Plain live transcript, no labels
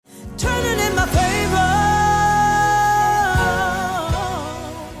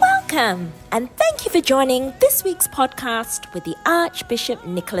Welcome, and thank you for joining this week's podcast with the Archbishop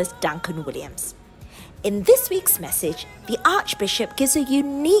Nicholas Duncan Williams. In this week's message, the Archbishop gives a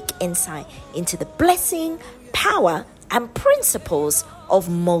unique insight into the blessing, power, and principles of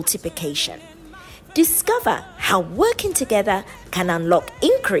multiplication. Discover how working together can unlock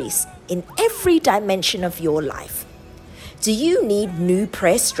increase in every dimension of your life. Do you need new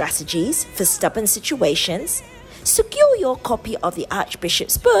prayer strategies for stubborn situations? Secure your copy of the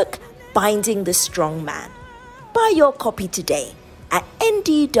Archbishop's book, Binding the Strong Man. Buy your copy today at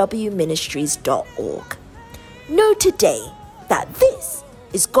ndwministries.org. Know today that this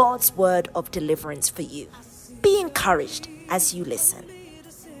is God's word of deliverance for you. Be encouraged as you listen.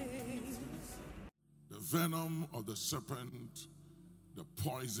 The venom of the serpent, the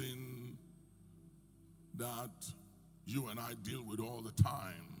poison that you and I deal with all the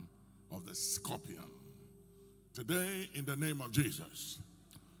time, of the scorpion. Today, in the name of Jesus,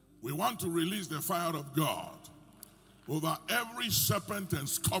 we want to release the fire of God over every serpent and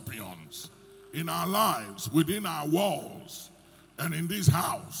scorpions in our lives, within our walls, and in this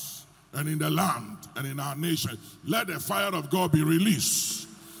house, and in the land, and in our nation. Let the fire of God be released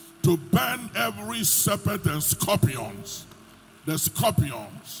to burn every serpent and scorpions,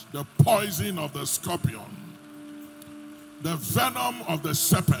 the poison of the scorpion, the venom of the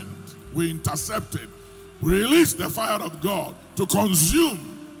serpent. We intercept it. Release the fire of God to consume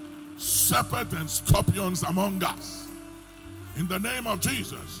serpent and scorpions among us. In the name of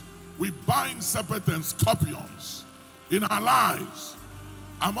Jesus, we bind serpent and scorpions in our lives,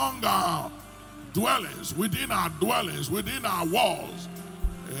 among our dwellings, within our walls.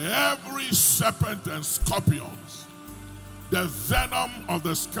 Every serpent and scorpions, the venom of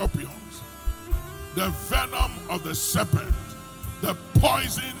the scorpions, the venom of the serpent, the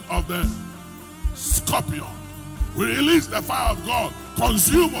poison of the scorpion. We release the fire of God.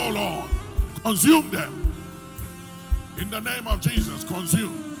 Consume, oh Lord. Consume them. In the name of Jesus,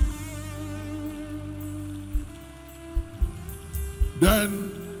 consume.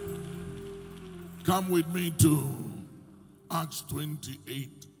 Then come with me to Acts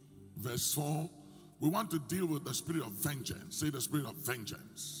 28, verse 4. We want to deal with the spirit of vengeance. Say the spirit of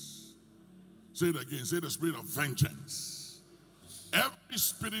vengeance. Say it again. Say the spirit of vengeance. Every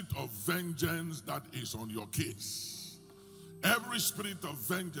spirit of vengeance that is on your case, every spirit of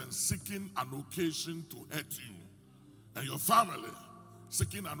vengeance seeking an occasion to hurt you and your family,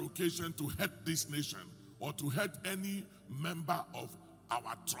 seeking an occasion to hurt this nation or to hurt any member of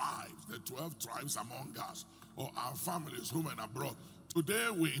our tribes, the 12 tribes among us, or our families, home and abroad.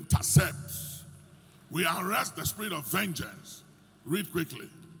 Today we intercept, we arrest the spirit of vengeance. Read quickly.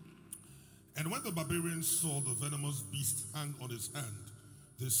 And when the barbarians saw the venomous beast hang on his hand,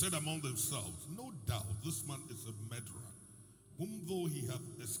 they said among themselves, "No doubt this man is a murderer, whom though he hath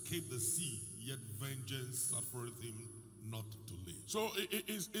escaped the sea, yet vengeance suffereth him not to live." So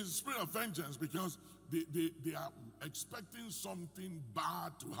it's spirit of vengeance because they are expecting something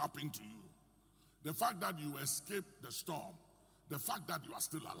bad to happen to you. The fact that you escaped the storm, the fact that you are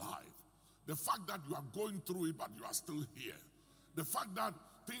still alive, the fact that you are going through it but you are still here, the fact that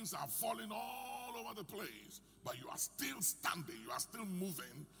things are falling all over the place, but you are still standing, you are still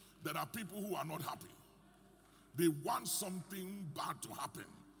moving. There are people who are not happy. They want something bad to happen,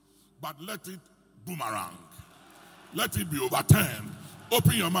 but let it boomerang. Let it be overturned.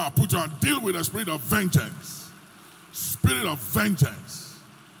 Open your mouth, put your hand, deal with the spirit of vengeance. Spirit of vengeance.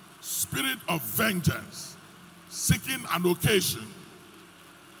 Spirit of vengeance. Seeking an occasion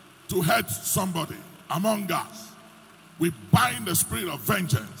to hurt somebody among us. We bind the spirit of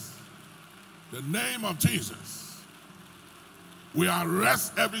vengeance. The name of Jesus. We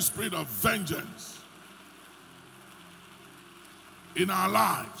arrest every spirit of vengeance in our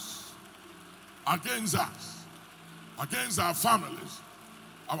lives, against us, against our families,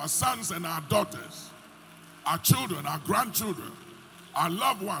 our sons and our daughters, our children, our grandchildren, our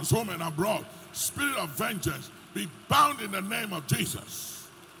loved ones, home and abroad. Spirit of vengeance, be bound in the name of Jesus.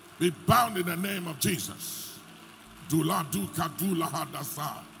 Be bound in the name of Jesus. Dula duka dula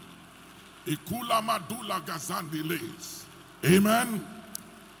hadasa. Ikula madula gazandiles. Amen.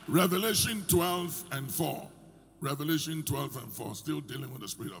 Revelation 12 and 4. Revelation 12 and 4. Still dealing with the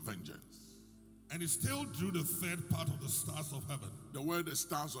spirit of vengeance. And he still drew the third part of the stars of heaven. The word the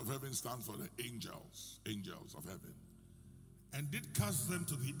stars of heaven stands for the angels. Angels of heaven. And did cast them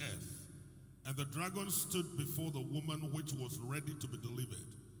to the earth. And the dragon stood before the woman which was ready to be delivered,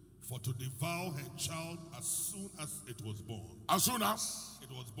 for to devour her child as soon as it was born. As soon as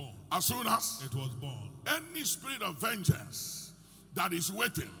it was born. As soon as it was born. Any spirit of vengeance that is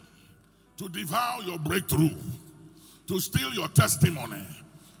waiting to devour your breakthrough, to steal your testimony,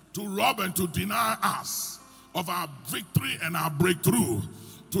 to rob and to deny us of our victory and our breakthrough.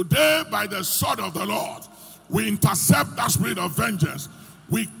 Today, by the sword of the Lord, we intercept that spirit of vengeance.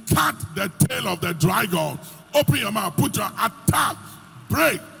 We cut the tail of the dragon. Open your mouth, put your attack,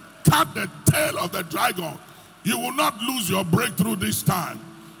 break, cut the tail of the dragon. You will not lose your breakthrough this time.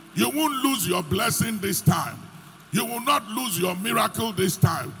 You won't lose your blessing this time. You will not lose your miracle this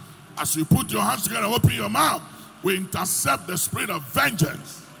time. As you put your hands together, open your mouth, we intercept the spirit of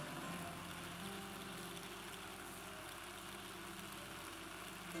vengeance.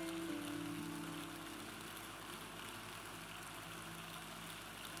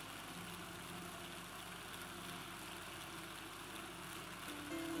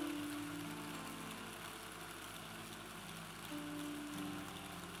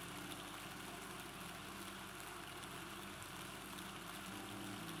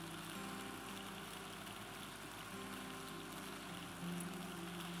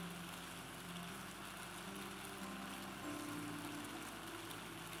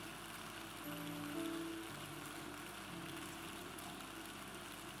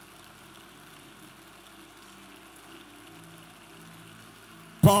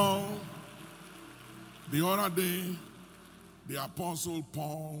 Paul, the other day, the apostle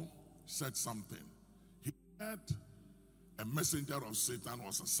Paul said something. He said, a messenger of Satan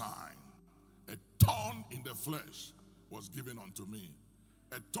was assigned. A thorn in the flesh was given unto me.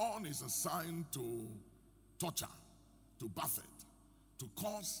 A thorn is assigned to torture, to buffet, to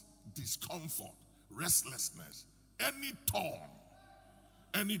cause discomfort, restlessness. Any thorn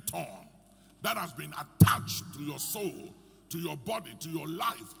that has been attached to your soul, to your body, to your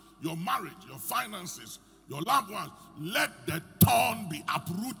life, your marriage, your finances, your loved ones, let the thorn be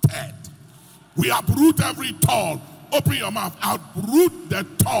uprooted. We uproot every thorn. Open your mouth. Uproot the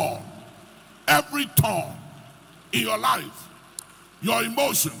thorn. Every thorn in your life, your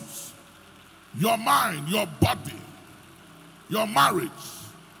emotions, your mind, your body, your marriage,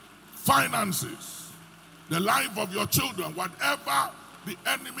 finances, the life of your children, whatever the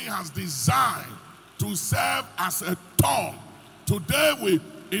enemy has designed to serve as a thorn. Today we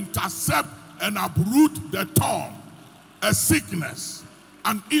intercept and uproot the thorn, a sickness,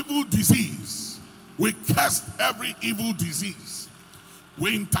 an evil disease. We cast every evil disease.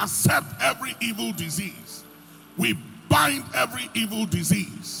 We intercept every evil disease. We bind every evil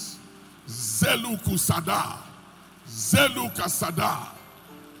disease. Zelukusada, Zelukasada,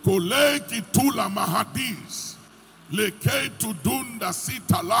 Koleki Tula Mahadis, Leke Tudunda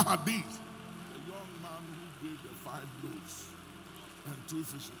Sita Lahadis. The young man who gave the 5 loaves and 2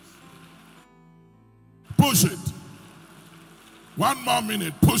 fishes. Push it. 1 more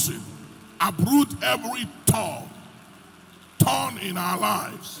minute, push it. Uproot every thorn in our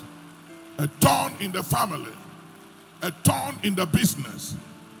lives, a thorn in the family, a thorn in the business,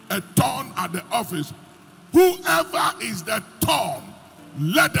 a thorn at the office. Whoever is the thorn,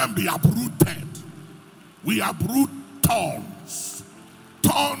 let them be uprooted. We uproot thorns,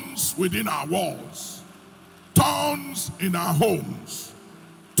 thorns within our walls, thorns in our homes,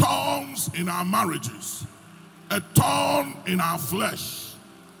 thorns in our marriages, a thorn in our flesh,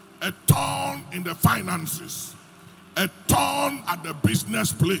 a thorn in the finances, a thorn at the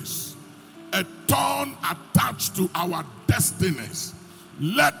business place, a thorn attached to our destinies.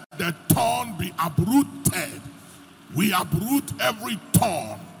 Let the thorn be uprooted. We uproot every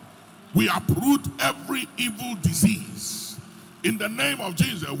thorn. We uproot every evil disease. In the name of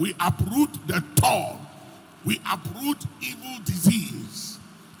Jesus, we uproot the thorn. We uproot evil disease.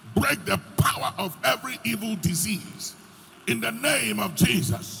 Break the power of every evil disease. In the name of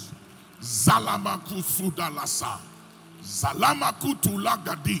Jesus. Zalamaku Sudalasa. Zalamaku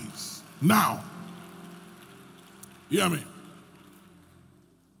Tulagadis. Now, hear me.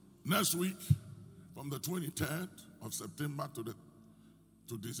 Next week, from the 23rd of September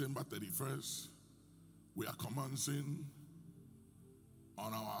to December 31st, we are commencing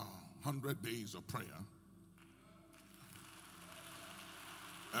on our 100 days of prayer.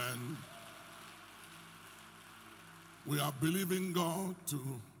 And we are believing God to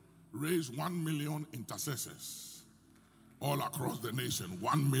raise 1 million intercessors all across the nation.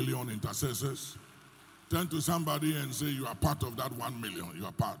 1 million intercessors. Turn to somebody and say, you are part of that 1 million. You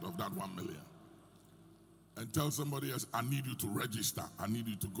are part of that 1 million. And tell somebody else, I need you to register. I need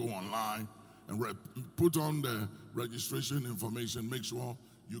you to go online and put on the registration information. Make sure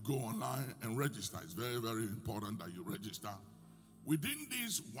you go online and register. It's very, very important that you register. Within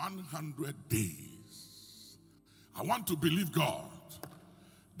these 100 days, I want to believe God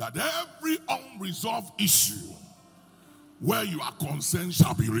that every unresolved issue where you are concerned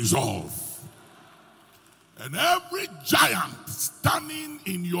shall be resolved. And every giant standing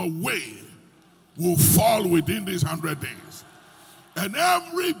in your way will fall within these 100 days. And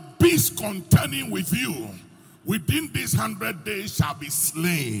every beast contending with you within these 100 days shall be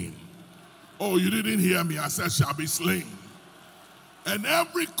slain. Oh, you didn't hear me. I said shall be slain. And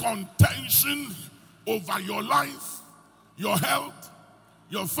every contention over your life, your health,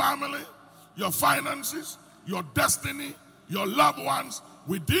 your family, your finances, your destiny, your loved ones,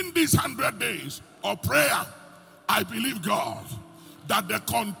 within these 100 days of prayer, I believe God that the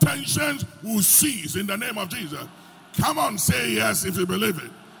contentions will cease in the name of Jesus. Come on, say yes if you believe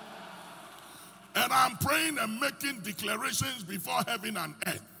it. And I'm praying and making declarations before heaven and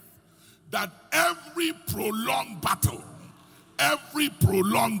earth that every prolonged battle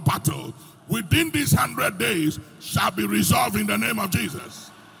within these 100 days shall be resolved in the name of Jesus.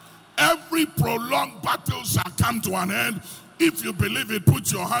 Every prolonged battle shall come to an end. If you believe it,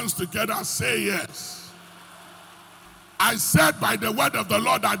 put your hands together, say yes. I said by the word of the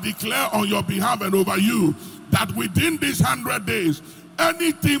Lord, I declare on your behalf and over you that within these 100 days,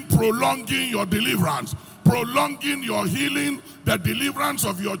 anything prolonging your deliverance, prolonging your healing, the deliverance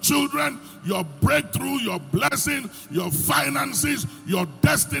of your children, your breakthrough, your blessing, your finances, your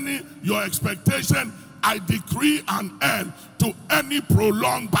destiny, your expectation, I decree an end to any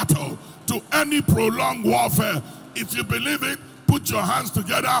prolonged battle, to any prolonged warfare. If you believe it, put your hands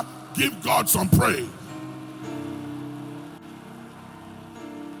together, give God some praise.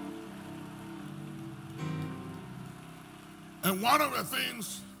 And one of the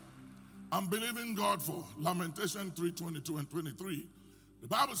things I'm believing God for, Lamentation 3:22 and 23, the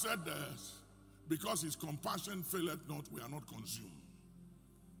Bible said this, because his compassion faileth not, we are not consumed.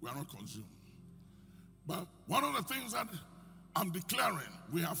 We are not consumed. But one of the things that I'm declaring,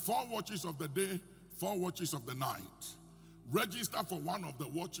 we have 4 watches of the day, 4 watches of the night. Register for one of the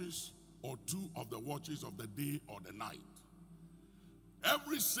watches or 2 of the watches of the day or the night.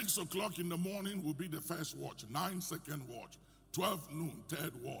 Every 6 o'clock in the morning will be the first watch, 9 second watch, 12 noon,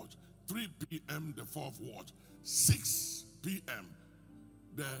 3rd watch, 3 p.m. the 4th watch, 6 p.m.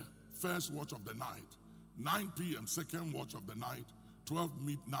 the first watch of the night, 9 p.m. second watch of the night, 12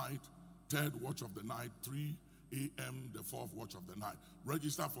 midnight, 3rd watch of the night, 3 a.m. the 4th watch of the night.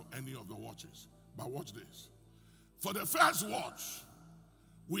 Register for any of the watches. But watch this. For the first watch,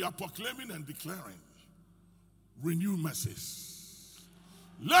 we are proclaiming and declaring renew mercies.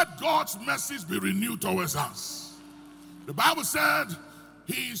 Let God's mercies be renewed towards us. The Bible said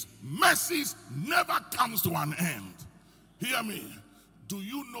his mercies never comes to an end. Hear me. Do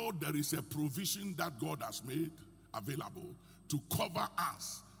you know there is a provision that God has made available to cover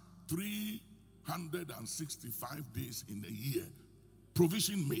us 365 days in a year?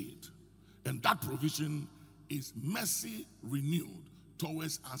 Provision made. And that provision is mercy renewed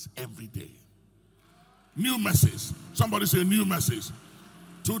towards us every day. New mercies. Somebody say new mercies.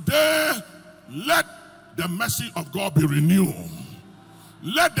 Today, let the mercy of God be renewed.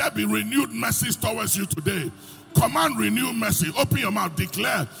 Let there be renewed mercies towards you today. Command renewed mercy. Open your mouth,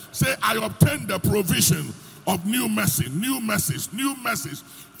 declare. Say, I obtain the provision of new mercy, new mercies, new mercies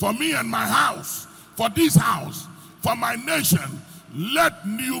for me and my house, for this house, for my nation. Let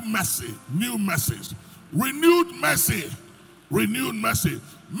new mercy, new mercies, renewed mercy, renewed mercy.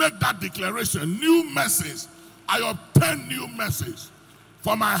 Make that declaration. New mercies. I obtain new mercies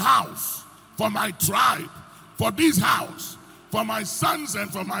for my house, for my tribe, for this house, for my sons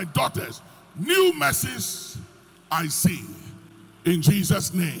and for my daughters. New mercies I see. In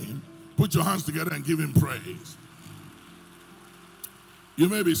Jesus' name, put your hands together and give him praise. You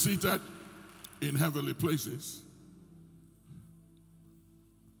may be seated in heavenly places.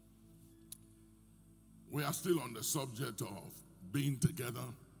 We are still on the subject of being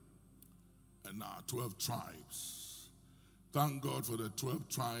together and our 12 tribes. Thank God for the 12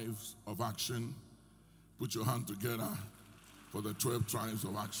 tribes of action. Put your hand together for the 12 tribes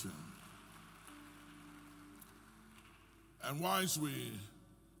of action. And whilst we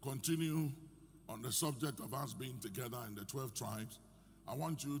continue on the subject of us being together in the 12 tribes, I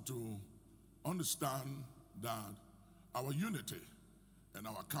want you to understand that our unity and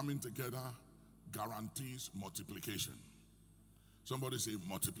our coming together guarantees multiplication. Somebody say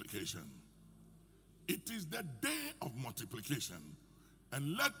multiplication. It is the day of multiplication.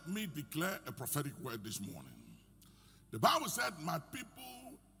 And let me declare a prophetic word this morning. The Bible said, my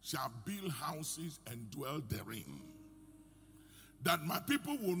people shall build houses and dwell therein. That my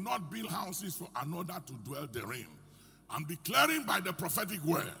people will not build houses for another to dwell therein. I'm declaring by the prophetic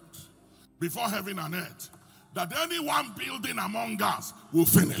word before heaven and earth that anyone building among us will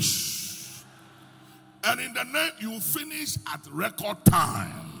finish. And in the name, you will finish at record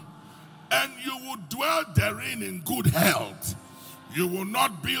time. and you will dwell therein in good health. You will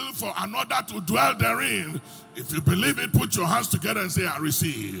not build for another to dwell therein. If you believe it, put your hands together and say, I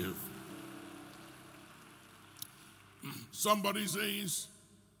receive. Somebody says,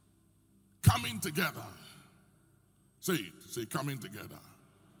 coming together. Say it. Say, coming together.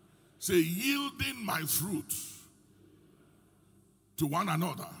 Say, yielding my fruit to one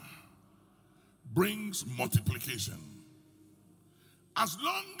another brings multiplication. As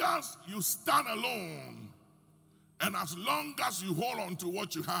long as you stand alone, and as long as you hold on to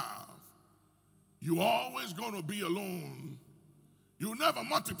what you have, you're always going to be alone. You never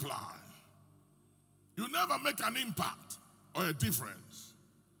multiply. You never make an impact or a difference.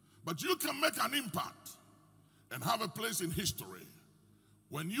 But you can make an impact and have a place in history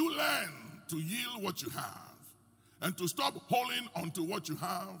when you learn to yield what you have and to stop holding on to what you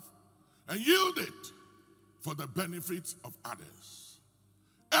have and yield it for the benefits of others.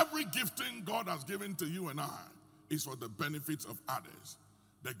 Every gifting God has given to you and I is for the benefits of others.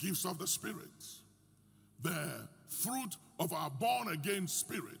 The gifts of the spirits, the fruit of our born-again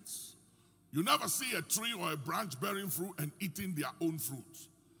spirits. You never see a tree or a branch bearing fruit and eating their own fruit.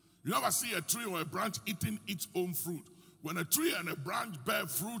 You never see a tree or a branch eating its own fruit. When a tree and a branch bear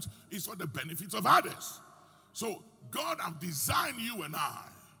fruit, it's for the benefits of others. So God has designed you and I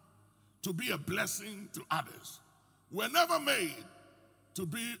to be a blessing to others. We're never made to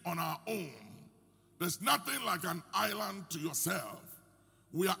be on our own. There's nothing like an island to yourself.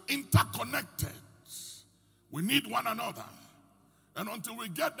 We are interconnected. We need one another. And until we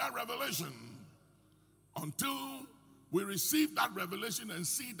get that revelation, until we receive that revelation and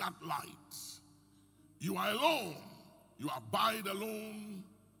see that light, you are alone. You abide alone.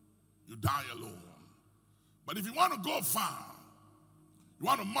 You die alone. But if you want to go far, you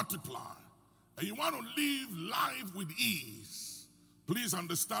want to multiply, and you want to live life with ease, please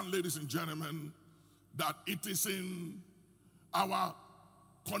understand, ladies and gentlemen, that it is in our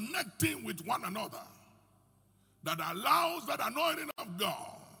connecting with one another that allows that anointing of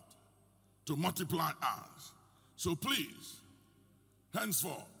God to multiply us. So please,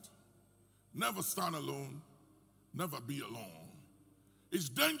 henceforth, never stand alone, never be alone. It's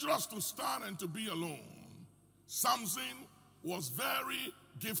dangerous to stand and to be alone. Samson was very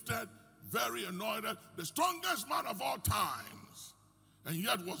gifted, very anointed, the strongest man of all times, and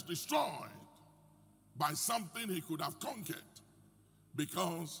yet was destroyed by something he could have conquered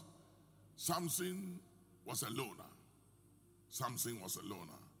because Samson was a loner. Samson was a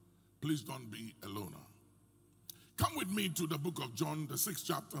loner. Please don't be a loner. Come with me to the book of John, the 6th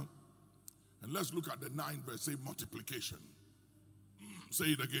chapter, and let's look at the 9th verse. Say multiplication. Say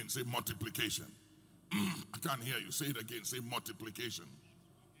it again. Say multiplication. I can't hear you. Say it again. Say multiplication.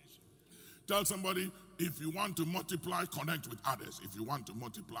 Tell somebody, if you want to multiply, connect with others. If you want to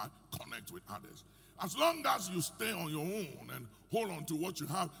multiply, connect with others. As long as you stay on your own and hold on to what you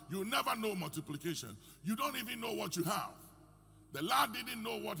have, you'll never know multiplication. You don't even know what you have. The lad didn't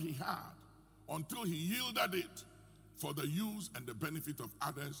know what he had until he yielded it for the use and the benefit of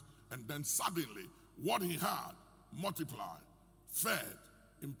others, and then suddenly what he had multiplied, fed,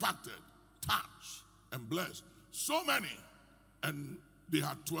 impacted, touched, and blessed so many, and they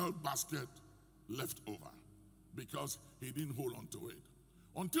had 12 baskets left over because he didn't hold on to it.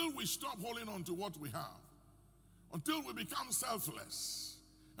 Until we stop holding on to what we have, until we become selfless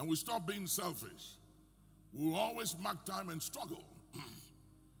and we stop being selfish, we'll always mark time and struggle.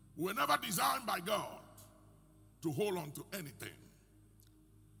 We were never designed by God to hold on to anything.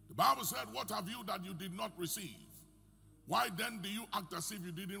 The Bible said, what have you that you did not receive? Why then do you act as if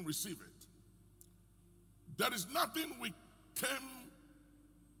you didn't receive it? There is nothing we came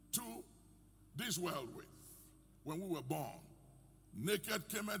to this world with when we were born. Naked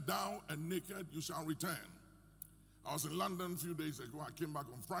cameth down, and naked you shall return. I was in London a few days ago. I came back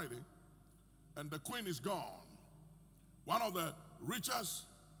on Friday, and the Queen is gone. One of the richest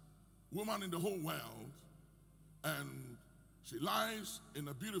women in the whole world, and she lies in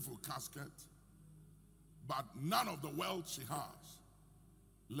a beautiful casket, but none of the wealth she has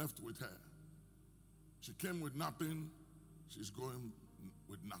left with her. She came with nothing. She's going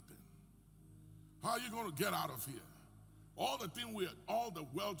with nothing. How are you going to get out of here? All the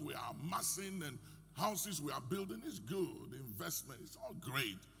wealth we are amassing and houses we are building is good. Investment is all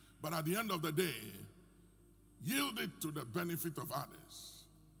great. But at the end of the day, yield it to the benefit of others.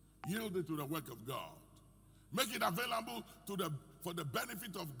 Yield it to the work of God. Make it available for the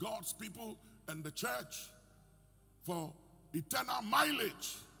benefit of God's people and the church for eternal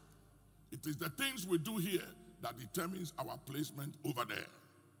mileage. It is the things we do here that determines our placement over there.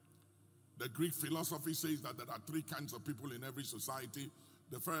 The Greek philosophy says that there are 3 kinds of people in every society.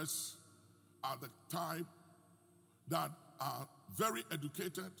 The first are the type that are very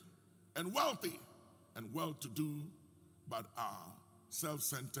educated and wealthy and well-to-do, but are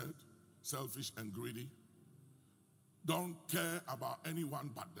self-centered, selfish, and greedy. Don't care about anyone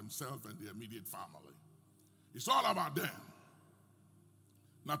but themselves and their immediate family. It's all about them.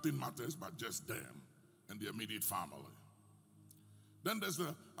 Nothing matters but just them and their immediate family. Then there's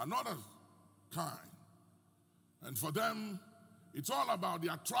another kind. And for them, it's all about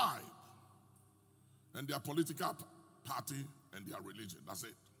their tribe and their political party and their religion. That's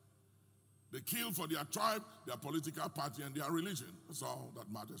it. They kill for their tribe, their political party, and their religion. That's all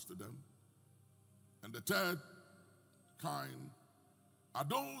that matters to them. And the third kind are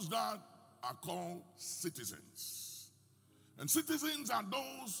those that are called citizens. And citizens are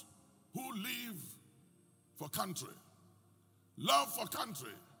those who live for country, love for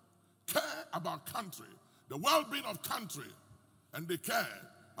country, care about country, the well-being of country, and they care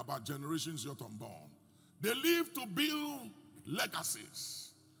about generations yet unborn. They live to build legacies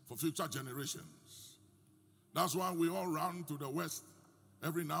for future generations. That's why we all run to the West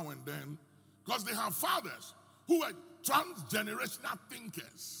every now and then, because they have fathers who were transgenerational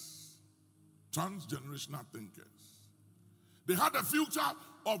thinkers. Transgenerational thinkers. They had the future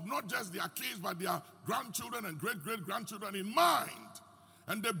of not just their kids, but their grandchildren and great-great-grandchildren in mind.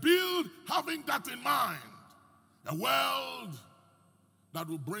 And they build, having that in mind, a world that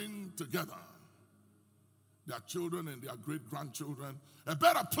will bring together their children and their great-grandchildren, a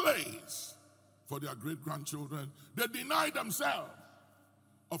better place for their great-grandchildren. They deny themselves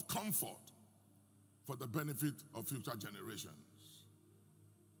of comfort for the benefit of future generations.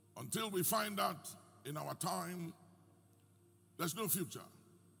 Until we find that in our time, there's no future.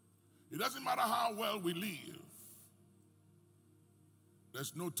 It doesn't matter how well we live.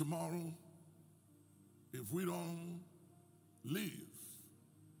 There's no tomorrow if we don't live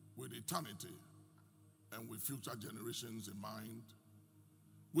with eternity and with future generations in mind.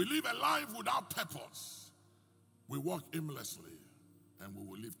 We live a life without purpose. We walk aimlessly and we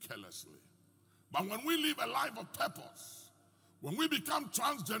will live carelessly. But when we live a life of purpose, when we become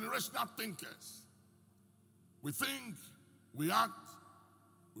transgenerational thinkers, we think, we act,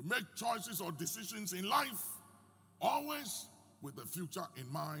 we make choices or decisions in life, always with the future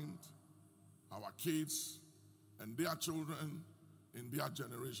in mind, our kids and their children in their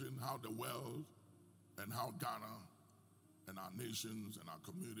generation, how the world and how Ghana and our nations and our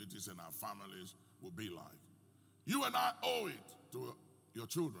communities and our families will be like. You and I owe it to your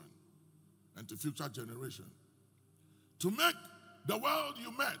children and to future generation to make the world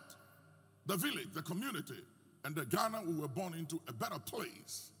you met, the village, the community, and the Ghana we were born into a better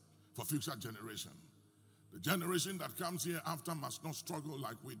place for future generation. The generation that comes here after must not struggle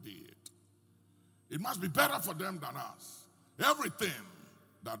like we did. It must be better for them than us. Everything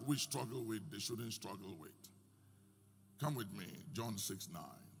that we struggle with, they shouldn't struggle with. Come with me, John 6:9.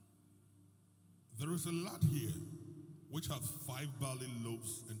 There is a lad here which hath 5 barley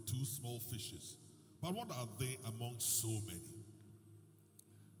loaves and 2 small fishes. But what are they among so many?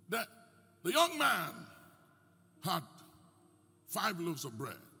 The young man had 5 loaves of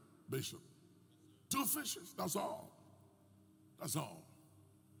bread, Bishop. 2 fishes, that's all. That's all.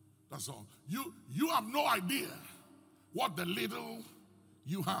 That's all. You have no idea what the little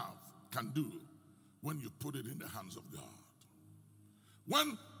you have can do when you put it in the hands of God.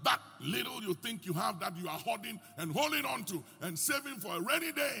 When that little you think you have that you are hoarding and holding on to and saving for a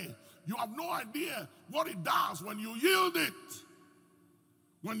rainy day, you have no idea what it does when you yield it.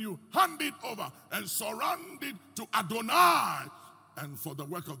 When you hand it over and surround it to Adonai and for the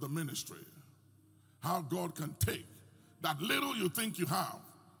work of the ministry. How God can take that little you think you have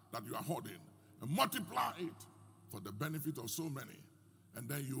that you are hoarding and multiply it for the benefit of so many. And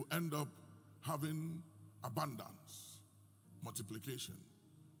then you end up having abundance. Multiplication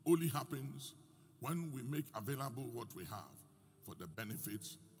only happens when we make available what we have for the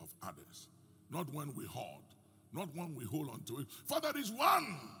benefits of others. Not when we hoard, not when we hold on to it. For there is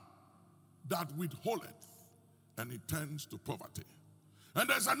one that withholdeth, and it tends to poverty. And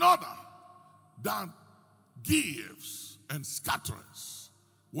there's another that gives and scatters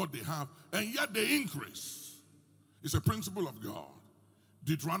what they have, and yet they increase. It's a principle of God.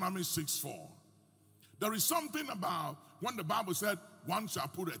 Deuteronomy 6:4. There is something about when the Bible said, one shall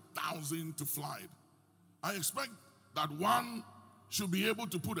put 1,000 to flight. I expect that one should be able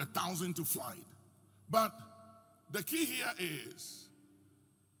to put 1,000 to flight. But the key here is,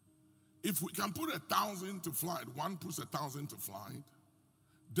 if we can put 1,000 to flight, one puts 1,000 to flight,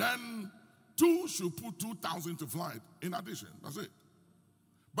 then 2 should put 2,000 to flight in addition. That's it.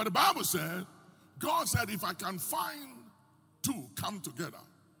 But the Bible said, God said, if I can find 2 come together,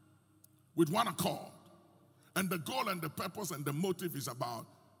 with one accord. And the goal and the purpose and the motive is about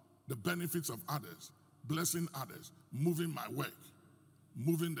the benefits of others, blessing others, moving my work,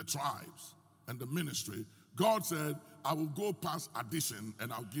 moving the tribes and the ministry. God said, I will go past addition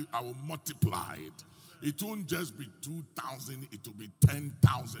and I will multiply it. It won't just be 2,000, it will be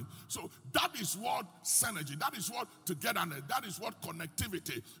 10,000. So that is what synergy, that is what togetherness, that is what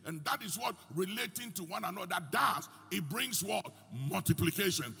connectivity, and that is what relating to one another does. It brings what?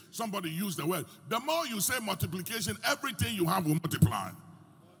 Multiplication. Somebody use the word. The more you say multiplication, everything you have will multiply.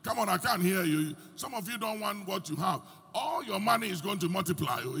 Come on, I can't hear you. Some of you don't want what you have. All your money is going to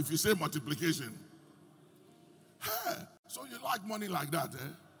multiply if you say multiplication. Hey, so you like money like that,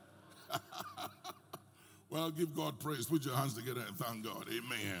 eh? Well, give God praise. Put your hands together and thank God.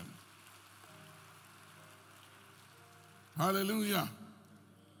 Amen. Hallelujah.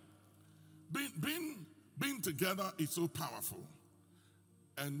 Being together is so powerful.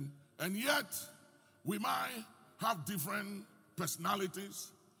 And yet, we might have different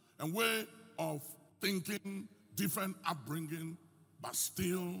personalities and way of thinking, different upbringing, but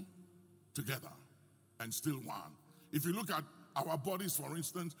still together and still one. If you look at our bodies, for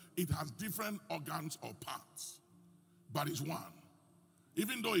instance, it has different organs or parts, but it's one.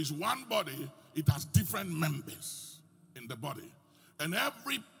 Even though it's one body, it has different members in the body. And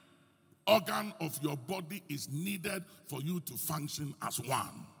every organ of your body is needed for you to function as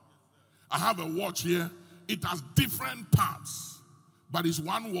one. I have a watch here. It has different parts, but it's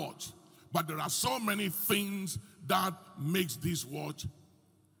one watch. But there are so many things that makes this watch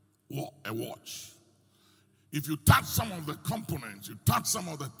a watch. If you touch some of the components, you touch some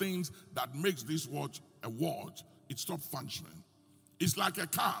of the things that makes this watch a watch, it stops functioning. It's like a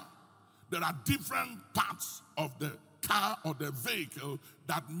car. There are different parts of the car or the vehicle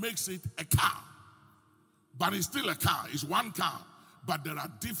that makes it a car. But it's still a car. It's one car. But there are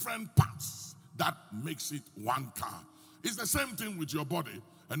different parts that makes it one car. It's the same thing with your body.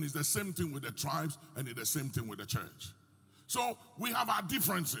 And it's the same thing with the tribes. And it's the same thing with the church. So we have our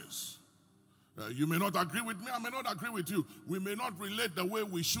differences. You may not agree with me, I may not agree with you. We may not relate the way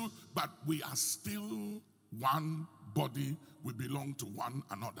we should, but we are still one body. We belong to one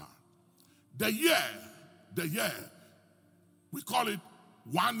another. The year, we call it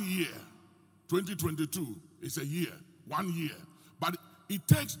 1 year. 2022 is a year, 1 year. But it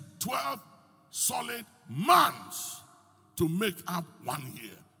takes 12 solid months to make up 1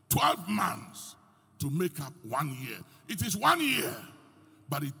 year. 12 months to make up 1 year. It is 1 year.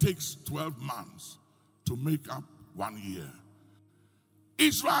 But it takes 12 months to make up 1 year.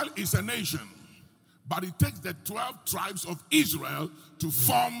 Israel is a nation, but it takes the 12 tribes of Israel to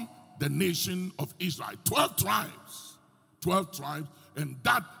form the nation of Israel. 12 tribes. 12 tribes. And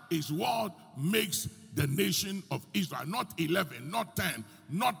that is what makes the nation of Israel. Not 11, not 10,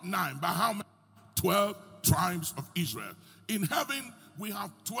 not 9, but how many? 12 tribes of Israel. In heaven, we have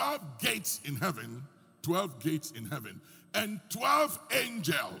 12 gates in heaven. 12 gates in heaven. And 12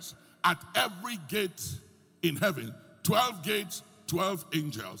 angels at every gate in heaven. 12 gates, 12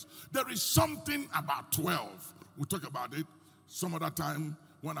 angels. There is something about 12. We'll talk about it some other time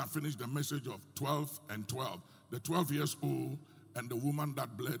when I finish the message of 12 and 12. The 12 years old and the woman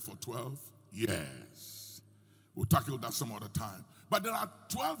that bled for 12 years. We'll tackle that some other time. But there are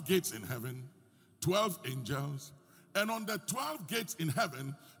 12 gates in heaven, 12 angels. And on the 12 gates in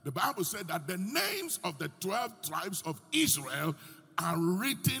heaven, the Bible said that the names of the 12 tribes of Israel are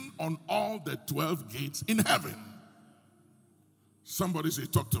written on all the 12 gates in heaven. Somebody say,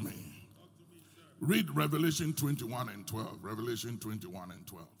 talk to me. Read Revelation 21 and 12. Revelation 21 and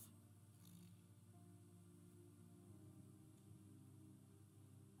 12.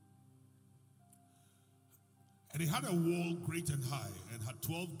 And it had a wall great and high, and had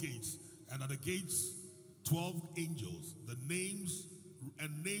 12 gates, and at the gates 12 angels, the names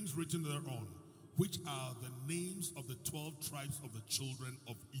written thereon, which are the names of the 12 tribes of the children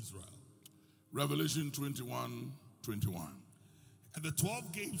of Israel. Revelation 21, 21. And the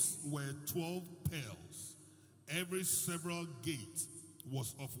 12 gates were 12 pearls. Every several gate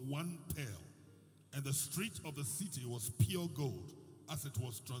was of 1 pearl. And the street of the city was pure gold, as it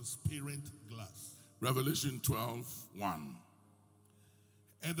was transparent glass. Revelation 12, 1.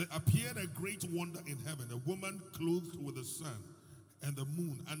 And there appeared a great wonder in heaven, a woman clothed with the sun and the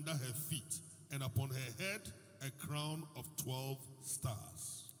moon under her feet, and upon her head a crown of 12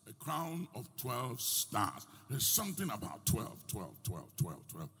 stars. A crown of 12 stars. There's something about 12, 12, 12, 12,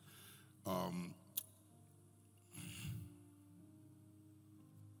 12.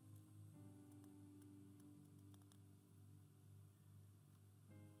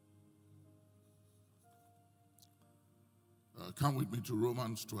 Come with me to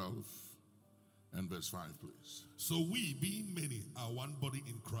Romans 12. And verse 5, please. So we, being many, are one body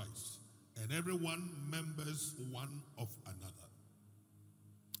in Christ, and everyone members one of another.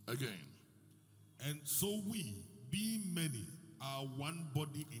 Again. And so we, being many, are one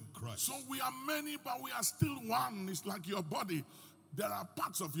body in Christ. So we are many, but we are still one. It's like your body. There are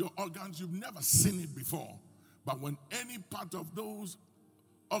parts of your organs, you've never seen it before. But when any part of those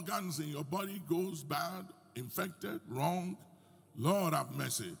organs in your body goes bad, infected, wrong, Lord have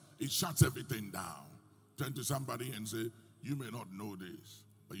mercy, it shuts everything down. Turn to somebody and say, you may not know this,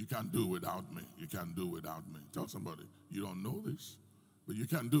 but you can't do without me. You can't do without me. Tell somebody, you don't know this, but you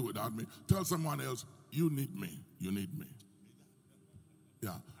can't do without me. Tell someone else, you need me. You need me.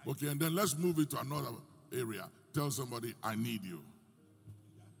 Yeah. Okay, and then let's move it to another area. Tell somebody, I need you.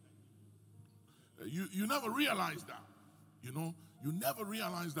 You never realize that. You know, you never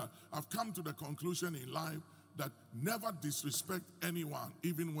realize that. I've come to the conclusion in life that never disrespect anyone,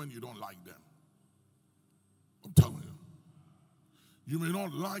 even when you don't like them. I'm telling you. You may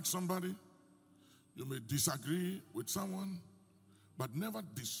not like somebody, you may disagree with someone, but never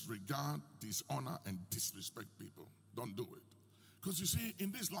disregard, dishonor, and disrespect people. Don't do it. Because you see,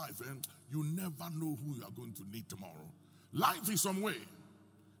 in this life, you never know who you are going to need tomorrow. Life is some way,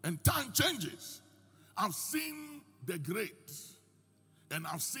 and time changes. I've seen the great, and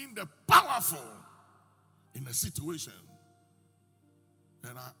I've seen the powerful in a situation.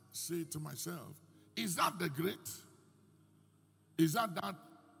 And I say to myself, is that the great? Is that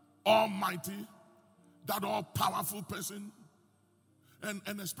almighty, that all-powerful person? And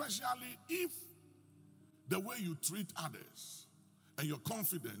especially if the way you treat others and your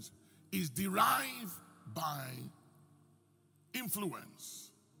confidence is derived by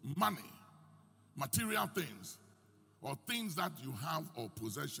influence, money, material things, or things that you have or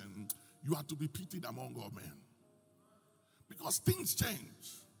possession, you are to be pitied among all men. Because things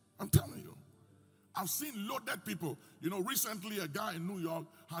change. I'm telling you. I've seen loaded people. You know, recently a guy in New York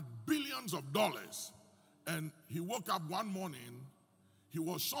had billions of dollars. And he woke up one morning, he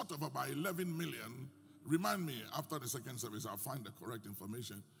was short of about 11 million. Remind me, after the second service, I'll find the correct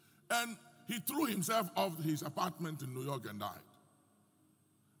information. And he threw himself off his apartment in New York and died.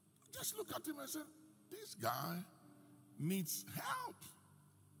 Just look at him and said, this guy needs help.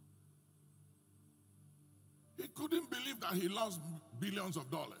 He couldn't believe that he lost billions of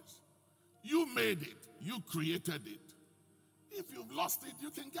dollars. You made it. You created it. If you've lost it, you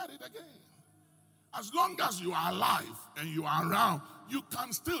can get it again. As long as you are alive and you are around, you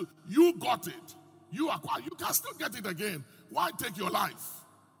can still, you got it. You acquired, you can still get it again. Why take your life?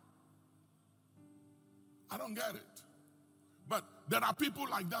 I don't get it. But there are people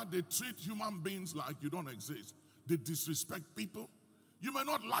like that. They treat human beings like you don't exist. They disrespect people. You may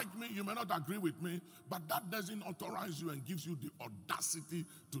not like me, you may not agree with me, but that doesn't authorize you and gives you the audacity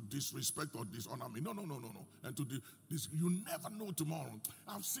to disrespect or dishonor me. No. And to this, you never know tomorrow.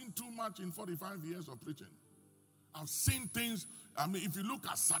 I've seen too much in 45 years of preaching. I've seen things. I mean, if you look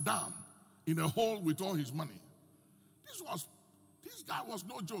at Saddam in a hole with all his money, this guy was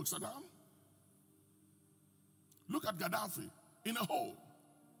no joke, Saddam. Look at Gaddafi in a hole.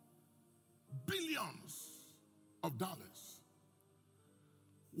 Billions of dollars.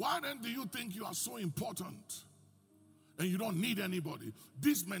 Why then do you think you are so important and you don't need anybody?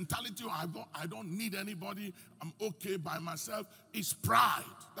 This mentality, I don't need anybody, I'm okay by myself, is pride.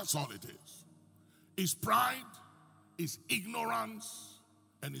 That's all it is. It's pride, it's ignorance,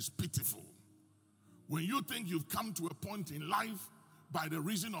 and it's pitiful. When you think you've come to a point in life by the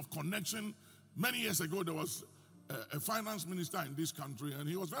reason of connection, many years ago there was a finance minister in this country and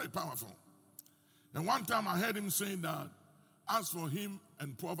he was very powerful. And one time I heard him saying that as for him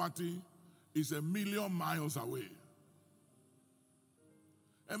and poverty is 1,000,000 miles away.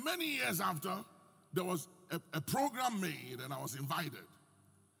 And many years after, there was a program made and I was invited.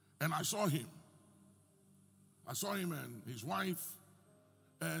 And I saw him. I saw him and his wife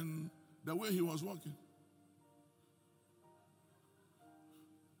and the way he was walking.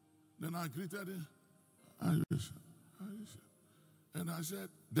 Then I greeted him. And I said,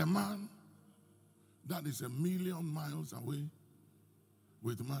 the man that is 1,000,000 miles away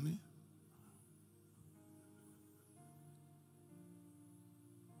with money.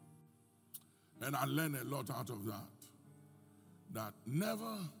 And I learned a lot out of that. That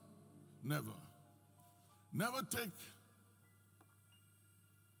never take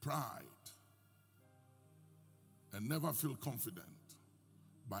pride and never feel confident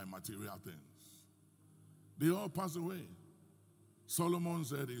by material things. They all pass away. Solomon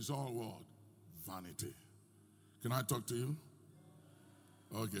said it's all what? Vanity. Can I talk to you?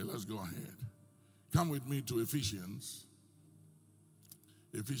 Okay, let's go ahead. Come with me to Ephesians.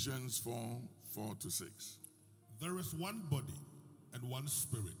 Ephesians 4:4-6. There is one body and one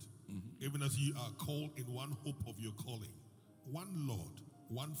spirit, even as ye are called in one hope of your calling, one Lord,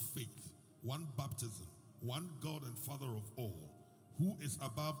 one faith, one baptism, one God and Father of all, who is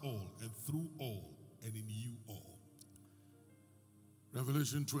above all and through all and in you all.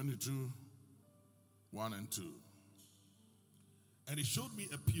 Revelation 22:1 and 2. And he showed me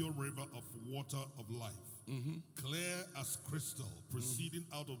a pure river of water of life, clear as crystal, proceeding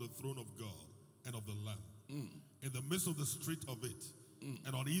out of the throne of God and of the Lamb. In the midst of the street of it,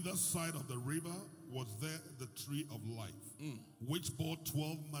 and on either side of the river was there the tree of life, which bore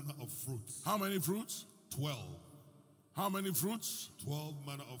 12 manner of fruits. How many fruits? 12. How many fruits? 12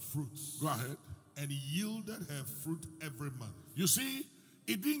 manner of fruits. Go ahead. And yielded her fruit every month. You see,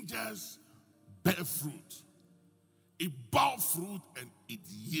 it didn't just bear fruit. It bore fruit and it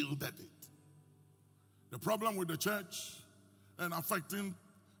yielded it. The problem with the church and affecting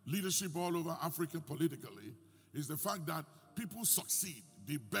leadership all over Africa politically is the fact that people succeed,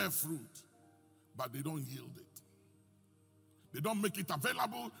 they bear fruit, but they don't yield it. They don't make it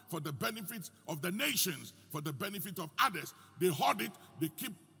available for the benefits of the nations, for the benefit of others. They hoard it, they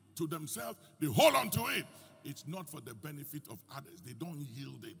keep to themselves, they hold on to it. It's not for the benefit of others. They don't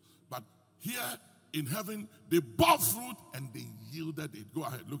yield it. But here in heaven, they bore fruit and they yielded it. Go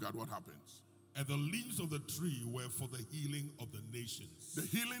ahead, look at what happens. And the leaves of the tree were for the healing of the nations. The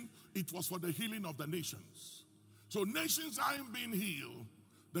healing, it was for the healing of the nations. So nations aren't being healed.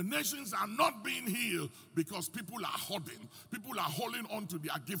 The nations are not being healed because people are hoarding. People are holding on to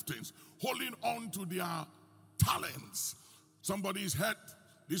their giftings, holding on to their talents. Somebody is hurt.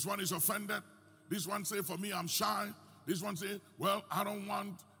 This one is offended. This one say, for me, I'm shy. This one say, well, I don't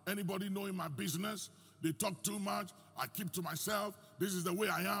want anybody knowing my business. They talk too much. I keep to myself. This is the way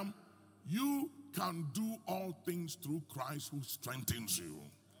I am. You can do all things through Christ who strengthens you.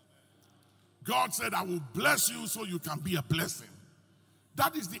 God said, I will bless you so you can be a blessing.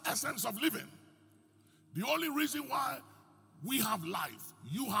 That is the essence of living. The only reason why we have life,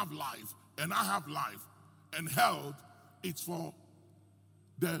 you have life, and I have life, and health, it's for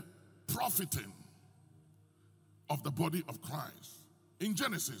the profiting of the body of Christ. In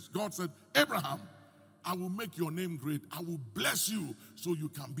Genesis, God said, Abraham, I will make your name great. I will bless you so you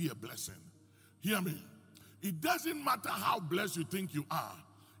can be a blessing. Hear me. It doesn't matter how blessed you think you are.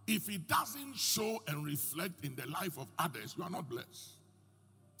 If it doesn't show and reflect in the life of others, you are not blessed.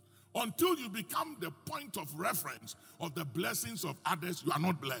 Until you become the point of reference of the blessings of others, you are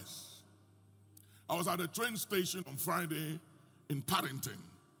not blessed. I was at a train station on Friday in Paddington,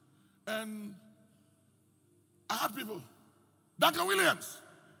 and I had people, Duncan Williams,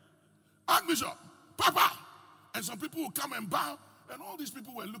 Archbishop, Papa, and some people would come and bow, and all these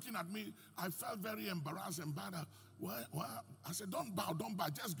people were looking at me. I felt very embarrassed and bad. I said, don't bow,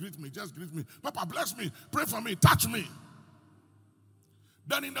 just greet me, Papa, bless me, pray for me, touch me.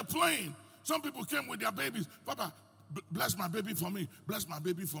 Then in the plane, some people came with their babies. Papa, bless my baby for me, bless my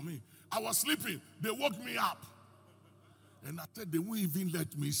baby for me. I was sleeping, they woke me up. And I said, they won't even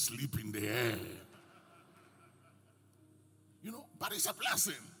let me sleep in the air. You know, but it's a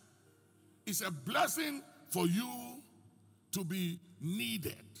blessing. It's a blessing for you to be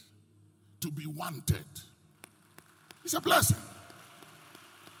needed, to be wanted. It's a blessing.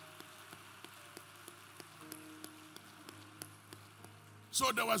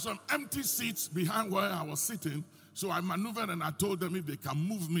 So there were some empty seats behind where I was sitting. So I maneuvered and I told them if they can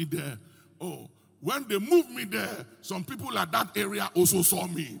move me there. Oh, when they moved me there, some people at that area also saw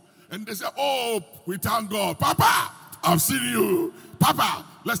me. And they said, oh, we thank God. Papa, I've seen you. Papa,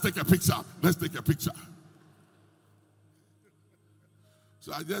 let's take a picture. Let's take a picture.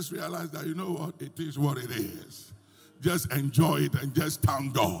 So I just realized that, you know what? It is what it is. Just enjoy it and just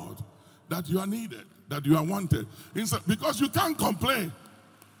thank God that you are needed, that you are wanted. Because you can't complain.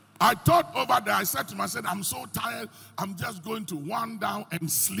 I thought over there, I said to myself, I'm so tired, I'm just going to wind down and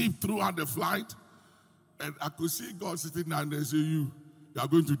sleep throughout the flight. And I could see God sitting there and they say, you are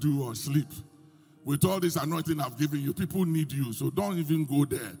going to do or sleep. With all this anointing I've given you, people need you, so don't even go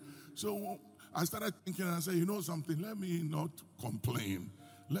there. So I started thinking and I said, you know something, let me not complain.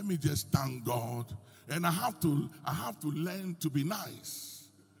 Let me just thank God. And I have to learn to be nice.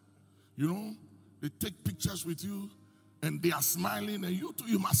 You know, they take pictures with you and they are smiling, and you too,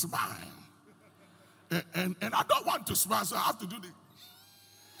 you must smile. And I don't want to smile, so I have to do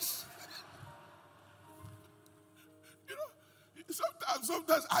this. You know,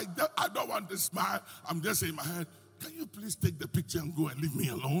 sometimes I don't want to smile. I'm just in my head, can you please take the picture and go and leave me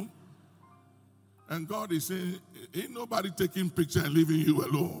alone? And God is saying, ain't nobody taking picture and leaving you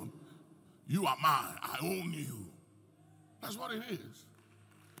alone. You are mine. I own you. That's what it is.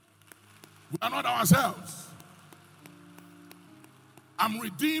 We are not ourselves. I'm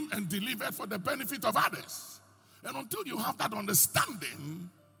redeemed and delivered for the benefit of others. And until you have that understanding,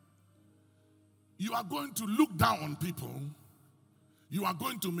 you are going to look down on people. You are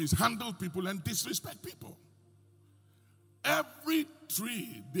going to mishandle people and disrespect people. Every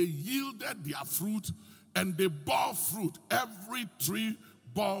tree, they yielded their fruit and they bore fruit. Every tree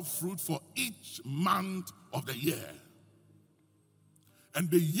bore fruit for each month of the year. And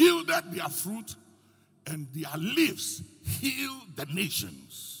they yielded their fruit, and their leaves healed the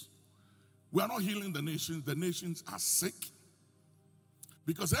nations. We are not healing the nations. The nations are sick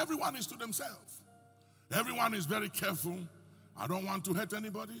because everyone is to themselves. Everyone is very careful. I don't want to hurt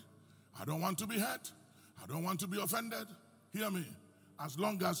anybody. I don't want to be hurt. I don't want to be offended. Hear me. As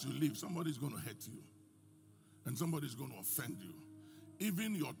long as you live, somebody's going to hurt you. And somebody's going to offend you.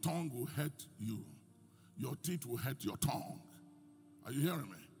 Even your tongue will hurt you. Your teeth will hurt your tongue. Are you hearing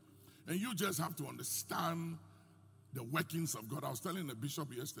me? And you just have to understand the workings of God. I was telling the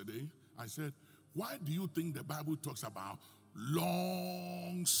bishop yesterday, I said, why do you think the Bible talks about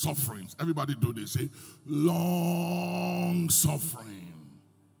long sufferings? Everybody do this, say, long suffering.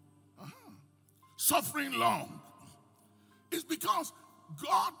 Suffering long. It's because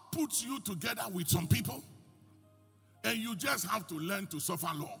God puts you together with some people, and you just have to learn to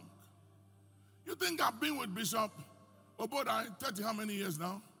suffer long. You think I've been with Bishop Obodai 30 how many years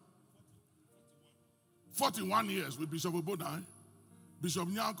now? 41 years with Bishop Obodai. Bishop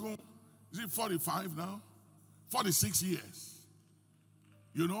Nyako, is it 45 now? 46 years.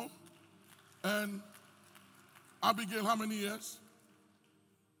 You know? And Abigail, how many years?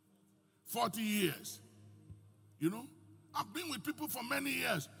 40 years. You know? I've been with people for many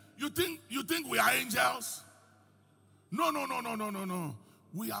years. You think we are angels? No.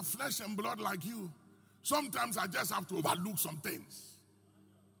 We are flesh and blood like you. Sometimes I just have to overlook some things.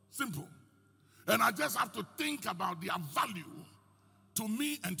 Simple. And I just have to think about their value to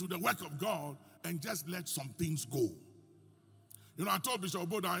me and to the work of God and just let some things go. You know, I told Bishop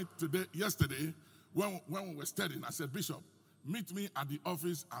Obodai yesterday when we were studying, I said, Bishop, meet me at the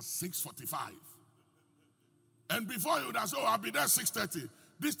office at 6:45. And before he would have said, I'll be there 6:30.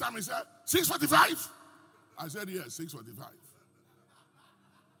 This time he said, 6:45? I said, yes, 6:45.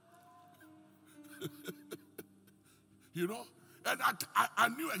 You know? And I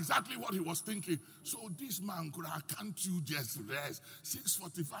knew exactly what he was thinking. So this man, can't you just rest?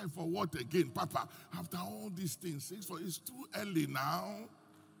 6:45 for what again? Papa, after all these things, 6:45, it's too early now.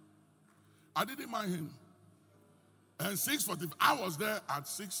 I didn't mind him. And 6:45, I was there at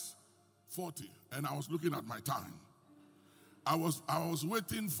 6:40, and I was looking at my time. I was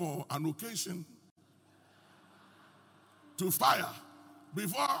waiting for an occasion to fire.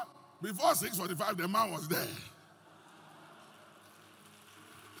 Before 6:45, the man was there.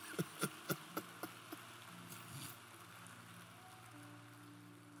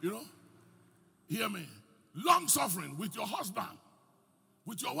 You know, hear me. Long suffering with your husband,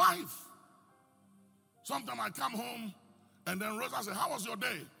 with your wife. Sometimes I come home and then Rosa said, how was your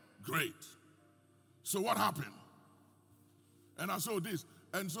day? Great. So what happened? And I saw this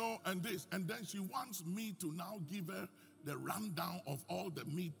and so and this. And then she wants me to now give her the rundown of all the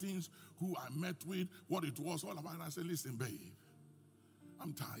meetings, who I met with, what it was all about. And I said, listen, babe,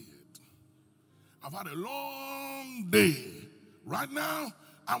 I'm tired. I've had a long day. Right now,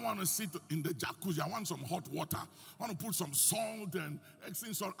 I want to sit in the jacuzzi. I want some hot water. I want to put some salt and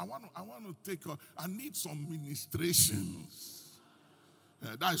extra salt. I want to I need some ministrations.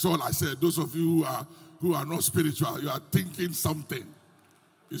 That's all I said. Those of you who are not spiritual, you are thinking something.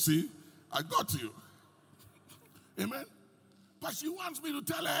 You see, I got you. Amen. But she wants me to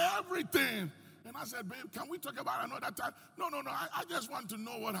tell her everything. And I said, babe, can we talk about another time? No. I just want to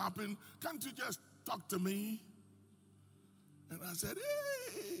know what happened. Can't you just talk to me? And I said,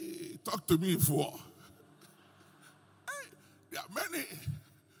 hey, talk to me for. Hey, there are many.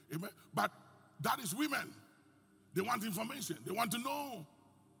 Amen. But that is women. They want information. They want to know.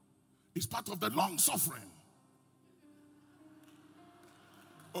 It's part of the long suffering.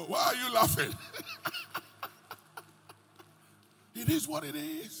 Oh, why are you laughing? It is what it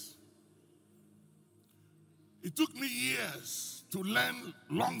is. It took me years to learn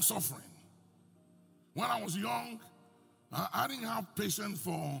long suffering. When I was young, I didn't have patience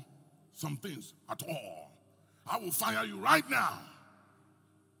for some things at all. I will fire you right now.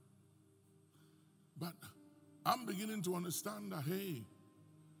 But I'm beginning to understand that, hey,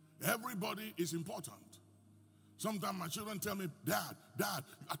 everybody is important. Sometimes my children tell me, Dad, you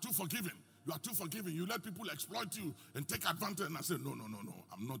are too forgiving. You are too forgiving. You let people exploit you and take advantage. And I said, no.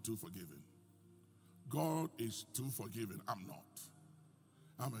 I'm not too forgiving. God is too forgiving. I'm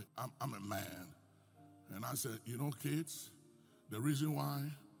not. I'm a man. And I said, you know, kids, the reason why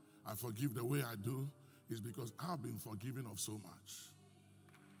I forgive the way I do is because I've been forgiven of so much.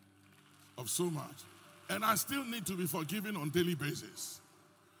 Of so much. And I still need to be forgiven on a daily basis.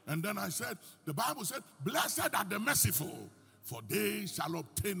 And then I said, the Bible said, blessed are the merciful, for they shall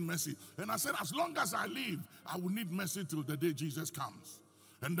obtain mercy. And I said, as long as I live, I will need mercy till the day Jesus comes.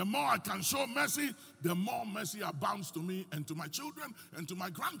 And the more I can show mercy, the more mercy abounds to me and to my children and to my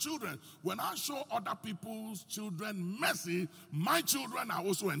grandchildren. When I show other people's children mercy, my children are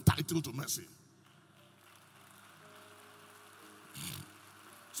also entitled to mercy.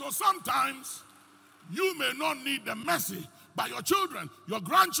 So sometimes you may not need the mercy, but your children, your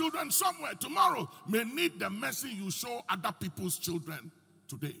grandchildren somewhere tomorrow may need the mercy you show other people's children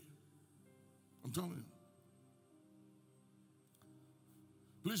today. I'm telling you.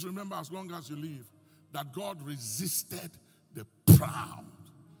 Please remember, as long as you live, that God resisted the proud.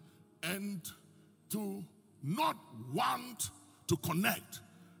 And to not want to connect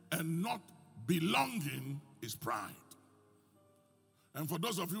and not belonging is pride. And for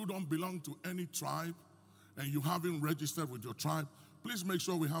those of you who don't belong to any tribe and you haven't registered with your tribe, please make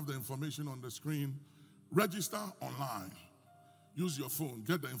sure we have the information on the screen. Register online. Use your phone.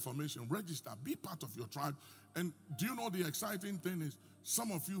 Get the information. Register. Be part of your tribe. And do you know the exciting thing is,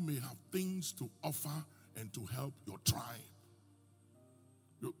 some of you may have things to offer and to help your tribe.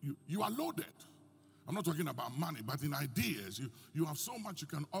 You are loaded. I'm not talking about money, but in ideas. You have so much you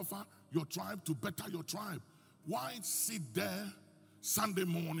can offer your tribe to better your tribe. Why sit there Sunday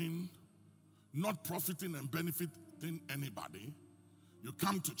morning not profiting and benefiting anybody? You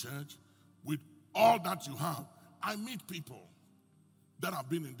come to church with all that you have. I meet people that have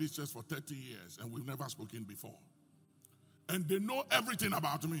been in this church for 30 years and we've never spoken before. And they know everything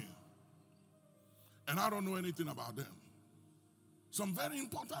about me. And I don't know anything about them. Some very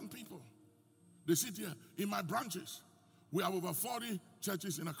important people. They sit here in my branches. We have over 40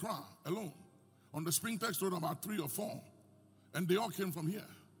 churches in Accra alone. On the Springtex Road, about 3 or 4. And they all came from here.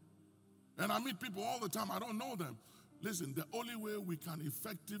 And I meet people all the time. I don't know them. Listen, the only way we can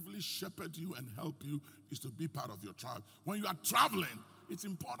effectively shepherd you and help you is to be part of your tribe. When you are traveling, it's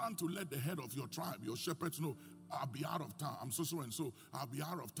important to let the head of your tribe, your shepherds, know, I'll be out of town. I'm so and so. I'll be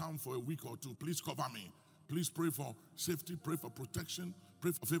out of town for a week or two. Please cover me. Please pray for safety, pray for protection,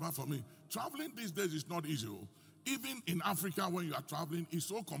 pray for favor for me. Traveling these days is not easy. Even in Africa, when you are traveling, it's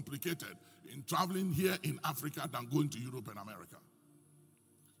so complicated in traveling here in Africa than going to Europe and America.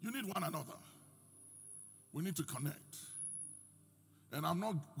 You need one another. We need to connect. And I'm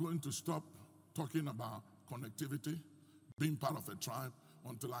not going to stop talking about connectivity, being part of a tribe,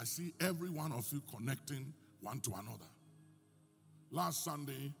 until I see every one of you connecting one to another. Last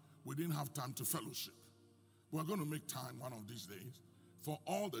Sunday, we didn't have time to fellowship. We're going to make time one of these days for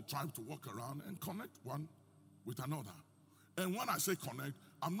all the tribes to walk around and connect one with another. And when I say connect,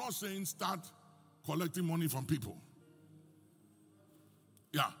 I'm not saying start collecting money from people.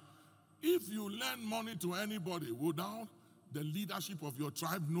 Yeah. If you lend money to anybody without the leadership of your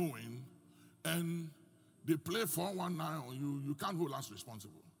tribe knowing, and they play 419 on you, you can't hold us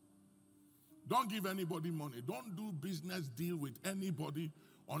responsible. Don't give anybody money. Don't do business deal with anybody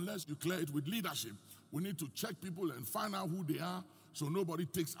unless you clear it with leadership. We need to check people and find out who they are so nobody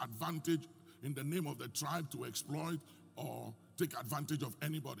takes advantage in the name of the tribe to exploit or take advantage of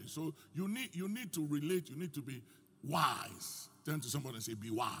anybody. So you need to relate. You need to be wise. Turn to somebody and say, be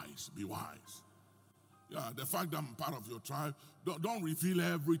wise, be wise. Yeah, the fact that I'm part of your tribe, don't reveal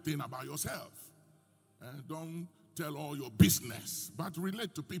everything about yourself. And don't tell all your business, but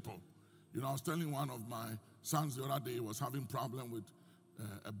relate to people. You know, I was telling one of my sons the other day, he was having problem with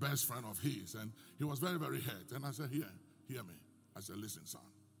a best friend of his, and he was very, very hurt. And I said, hear me. I said, listen, son.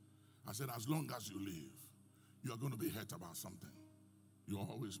 I said, as long as you live, you are going to be hurt about something. You'll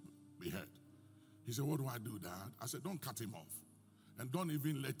always be hurt. He said, what do I do, Dad? I said, don't cut him off. And don't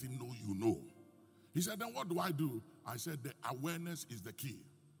even let him know you know. He said, then what do I do? I said, the awareness is the key.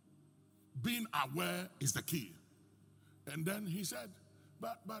 Being aware is the key. And then he said,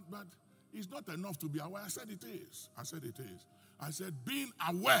 but it's not enough to be aware. I said, it is. I said, it is. I said, being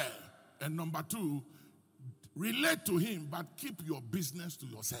aware. And number 2, relate to him, but keep your business to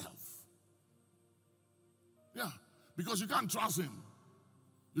yourself. Yeah, because you can't trust him.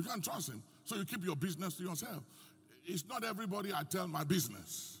 You can't trust him. So you keep your business to yourself. It's not everybody I tell my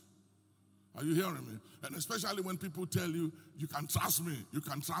business. Are you hearing me? And especially when people tell you, you can trust me,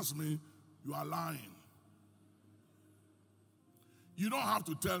 you are lying. You don't have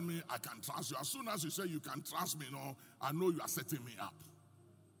to tell me I can trust you. As soon as you say you can trust me, I know you are setting me up.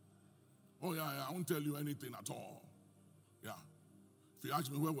 Oh, yeah, I won't tell you anything at all. Yeah. If you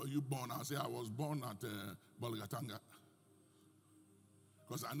ask me where were you born, I'll say I was born at Bolgatanga.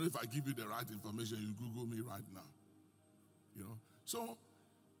 Because I know if I give you the right information, you Google me right now. You know. So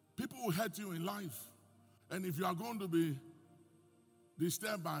people will hurt you in life. And if you are going to be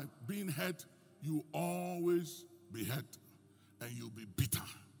disturbed by being hurt, you always be hurt and you'll be bitter.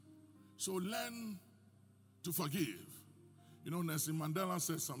 So learn to forgive. You know, Nelson Mandela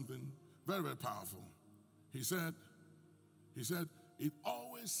said something very, very powerful. He said, it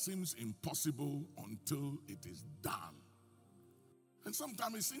always seems impossible until it is done. And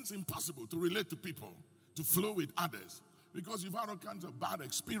sometimes it seems impossible to relate to people, to flow with others, because you've had all kinds of bad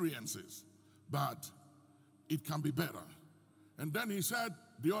experiences. But it can be better. And then he said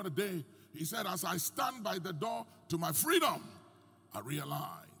the other day, he said, as I stand by the door to my freedom, I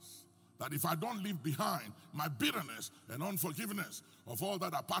realize that if I don't leave behind my bitterness and unforgiveness of all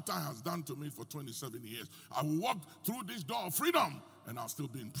that apartheid has done to me for 27 years, I will walk through this door of freedom and I'll still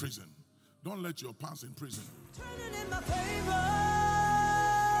be in prison. Don't let your past in prison.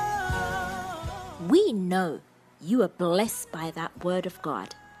 We know you are blessed by that word of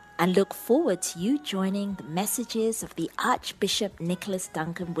God and look forward to you joining the messages of the Archbishop Nicholas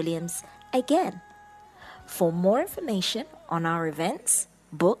Duncan Williams again. For more information on our events,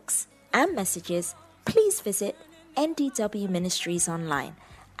 books, and messages, please visit NDW Ministries online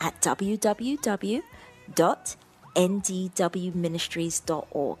at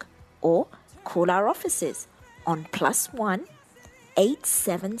www.ndwministries.org or call our offices on +1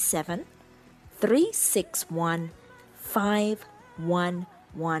 877 361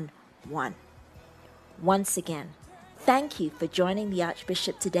 5111. Once again, thank you for joining the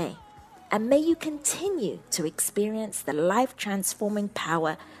Archbishop today, and may you continue to experience the life-transforming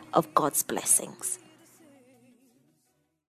power of God's blessings.